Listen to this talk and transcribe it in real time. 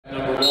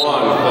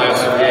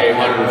Class 3A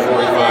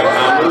 145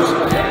 pounders,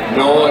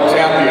 Noah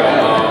Tapia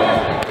of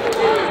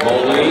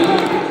Moline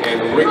and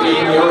Ricky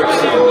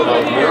Erickson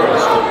of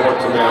Maris report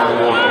to mat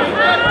 1.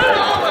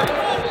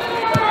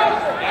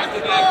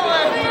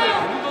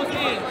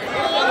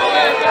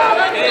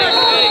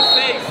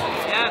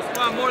 Yes,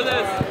 come on, more of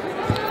this.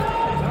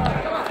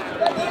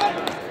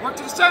 Work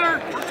to the center,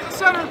 work to the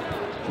center.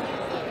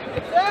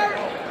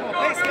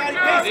 Pace, Scotty,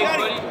 pace,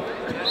 Scotty.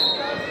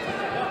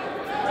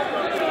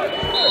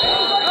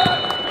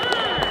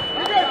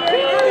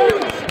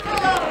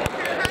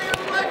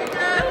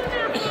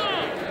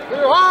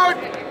 Hard!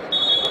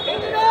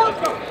 In and out!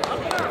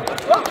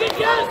 Hook it,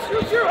 yes!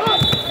 Shoot your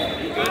hook!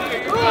 Good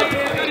here,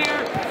 you're good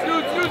here.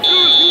 Scoot!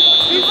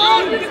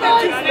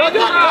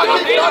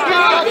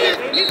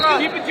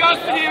 Keep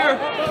adjusting here.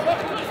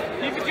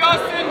 Keep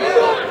adjusting.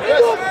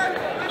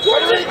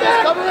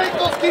 Cover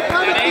ankles, keep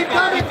coming, keep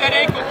coming. Keep that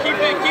ankle, keep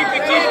it.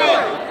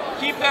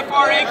 Keep that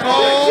far ankle.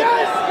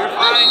 You're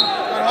fine.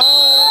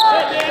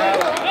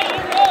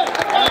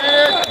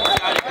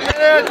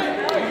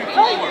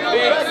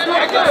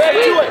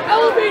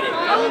 Elevate it.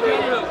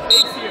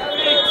 Fakes here,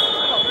 fakes.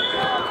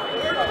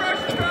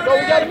 So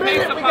we got a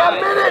minute.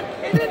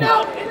 In and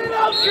out,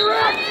 your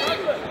action.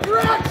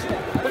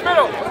 The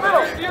middle.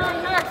 You're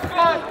next,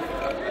 Scott.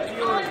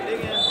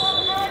 Dig in.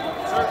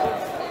 Circle.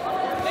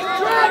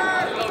 Drag.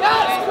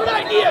 That's a good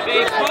idea.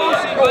 Base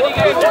motion, buddy.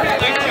 Nice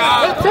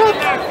job.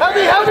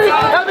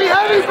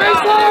 Heavy,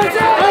 baseline.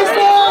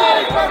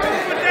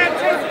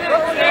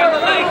 Stay on the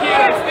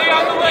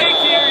leg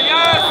here,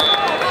 yes.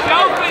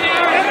 Jump in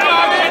here, you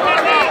got it. You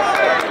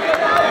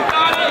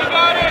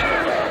got it.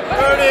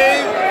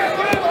 30.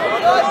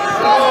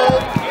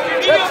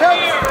 Get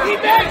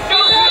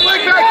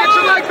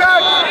your leg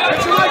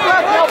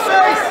back. Now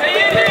face. Stay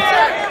in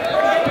here.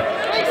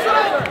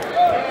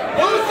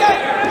 Lose it.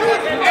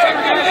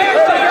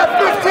 We got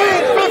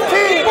 15.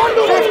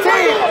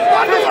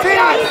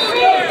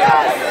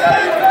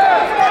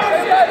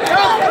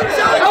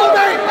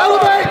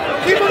 Elevate.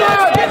 Keep him on.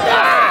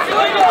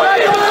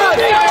 Drag him on.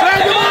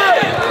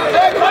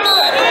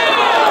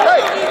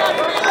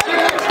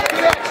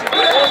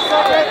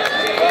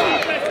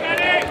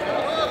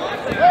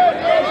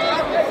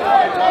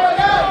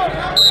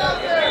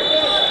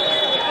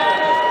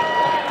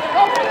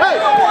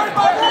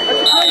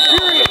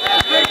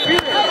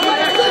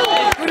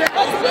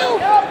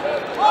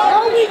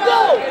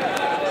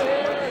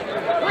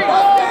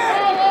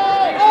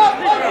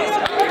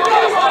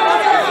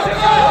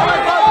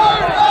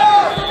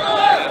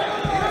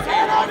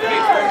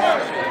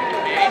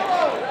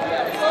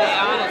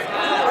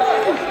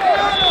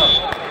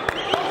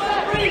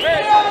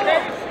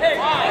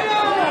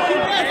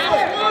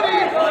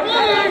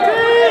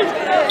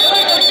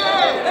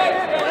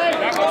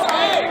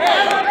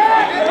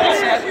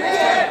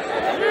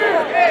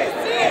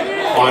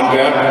 On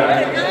deck,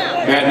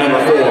 mat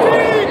number 4,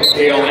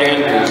 Cale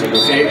Andrews of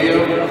Batavia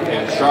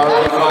and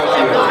Charlie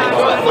Fifield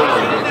of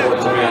Cleveland report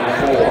to mat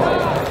 4.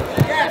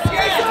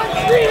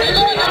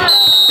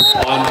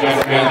 On deck,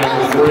 mat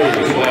number 3,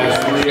 Class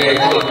 3A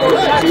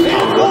 152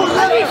 pounders,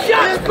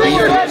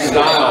 Nugent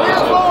Styles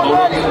of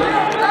Champaign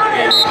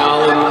and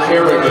Colin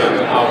Kerrigan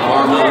of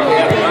Harmon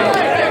Academy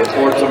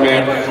report to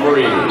mat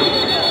 3.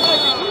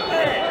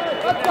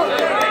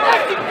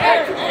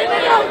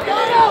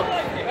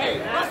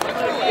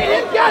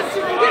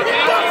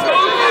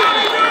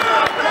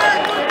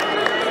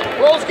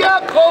 Close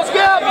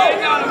gap.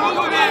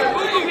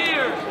 Move him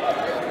here.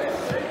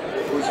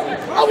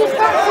 Elbow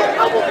pass it.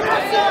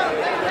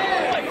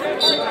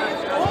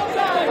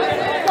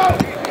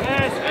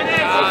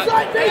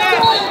 Outside,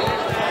 baseline.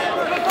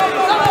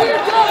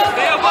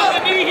 Stay above the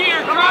knee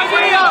here. Drive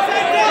in.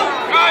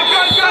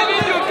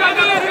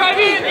 Drive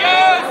in.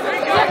 Yes.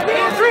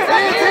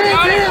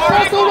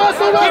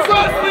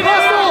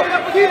 Hustle.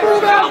 Keep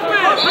moving.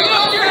 Bring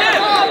up your head.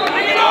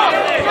 Bring it up.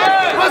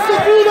 Hustle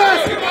through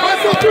this.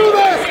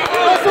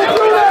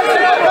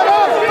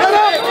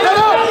 Get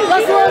up.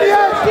 That's where the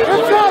edge.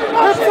 Hips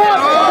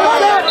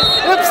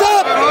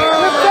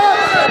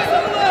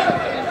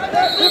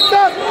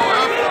up.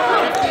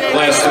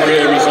 Class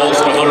 3A results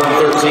to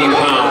 113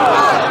 pounds.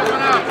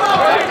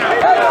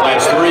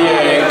 Class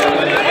 3A,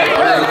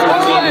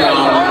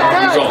 113-pound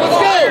results.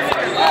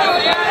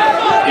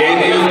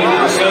 Damian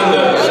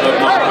Resendez of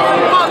Mount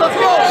Carmel,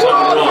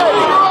 7-1.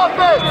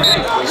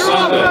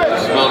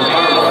 Resendez, Mount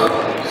Carmel,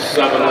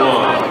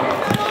 7-1.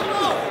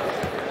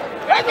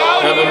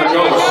 Evan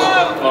Jones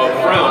of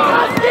Brown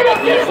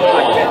will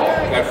fall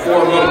at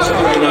 4 minutes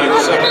 39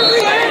 seconds.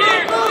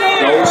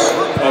 Jones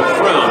of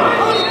Brown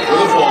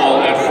will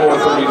fall at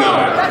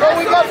 4:39.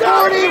 We got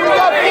 40.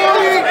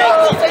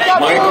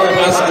 Michael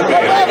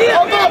Esteban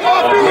of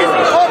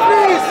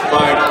Maris,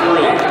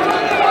 5-3.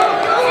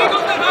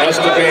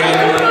 Esteban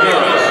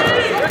Maris,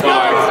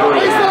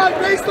 5-3.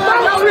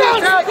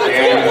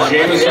 And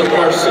Jameson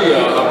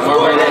Garcia of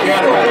Marmon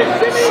Academy,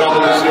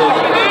 7-0.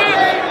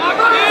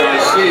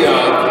 Garcia,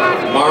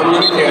 Marmon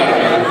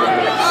Academy,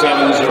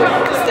 7-0.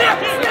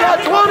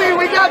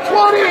 We got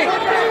 20.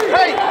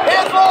 Hey,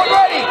 hands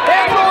already.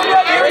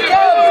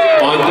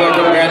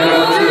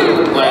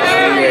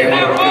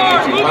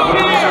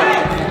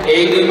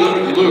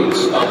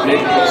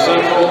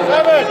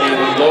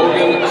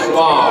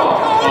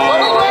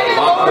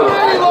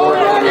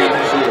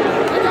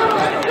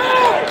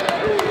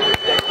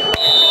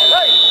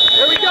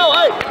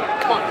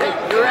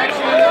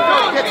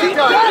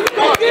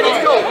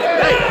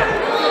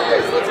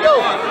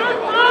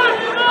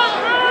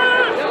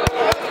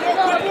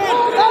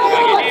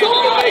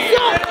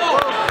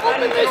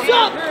 Ice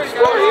up!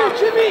 Score here,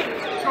 Jimmy!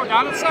 Go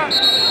down the side.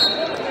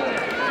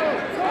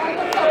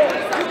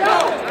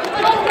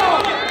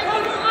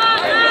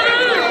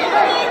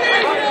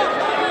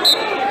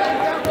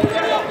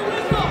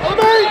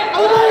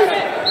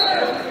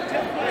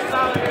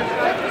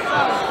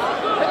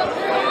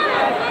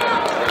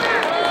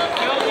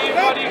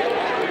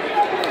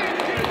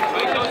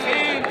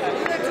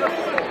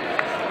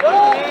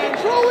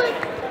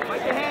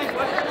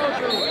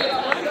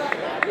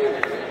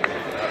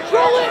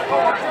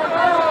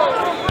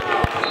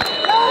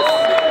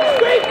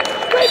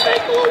 Straight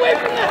ankle away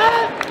from the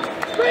head!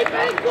 Straight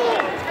ankle!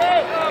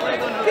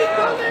 Keep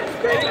coming!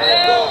 Straight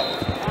ankle!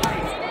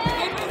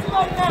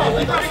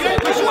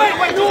 Push away!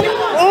 Wait, no!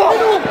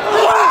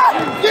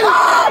 Get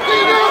out!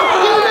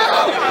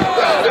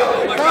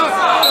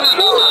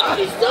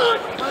 He's done!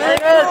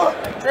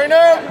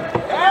 Trainer!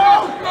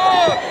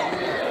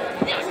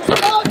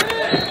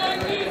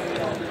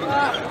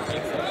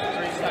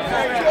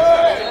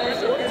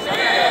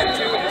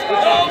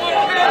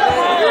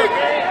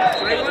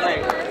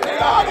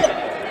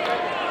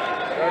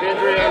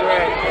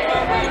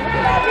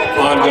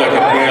 On deck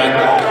at hand,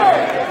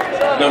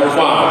 number 5,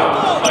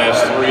 class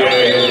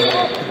 3A,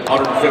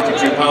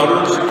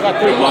 152-pounders,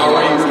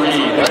 Mari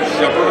Reed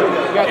Shepherd,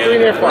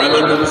 and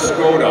Bremen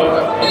Skoda.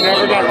 You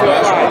never got to a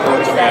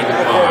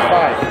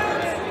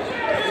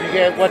 5. You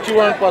get what you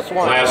earn plus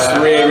 1. Class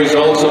 3A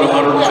results at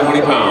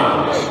 120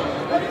 pounds.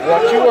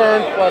 What you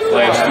earn plus 1.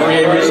 Class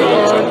 3A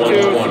results at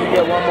 120. You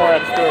get one more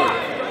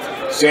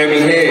extra. Sammy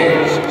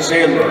Hayes,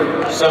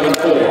 Sandberg,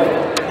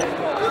 7'4".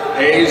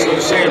 Hayes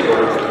of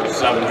Sandberg,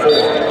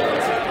 7'4".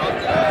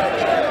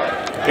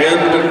 Ben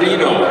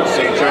Davino,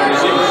 St.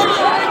 Charles East,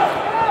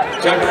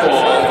 tech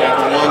fall at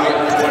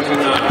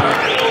 129.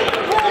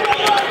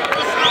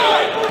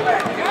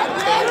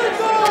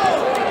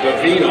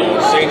 Davino,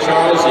 St.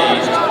 Charles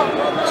East,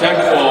 tech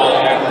fall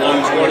at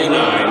 129.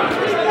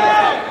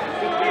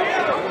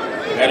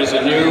 That is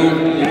a new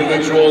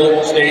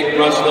individual state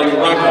wrestling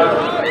record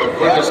for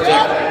quickest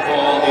tech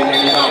fall in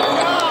any house.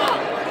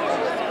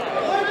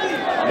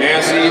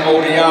 Nancy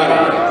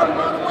Odiati,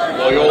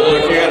 Loyola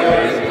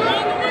Academy,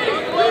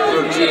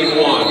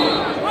 13-1.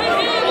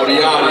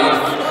 Odiati,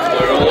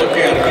 Loyola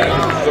Academy,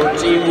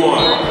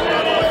 13-1.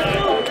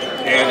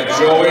 And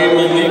Joey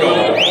Melito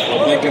of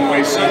Lincoln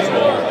Way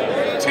Central,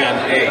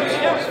 10-8.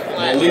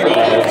 Melito,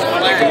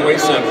 Lincoln Way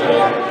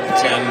Central,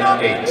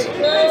 10-8.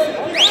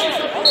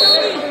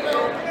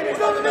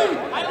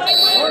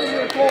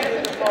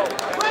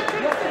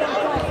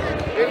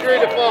 Injury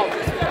default.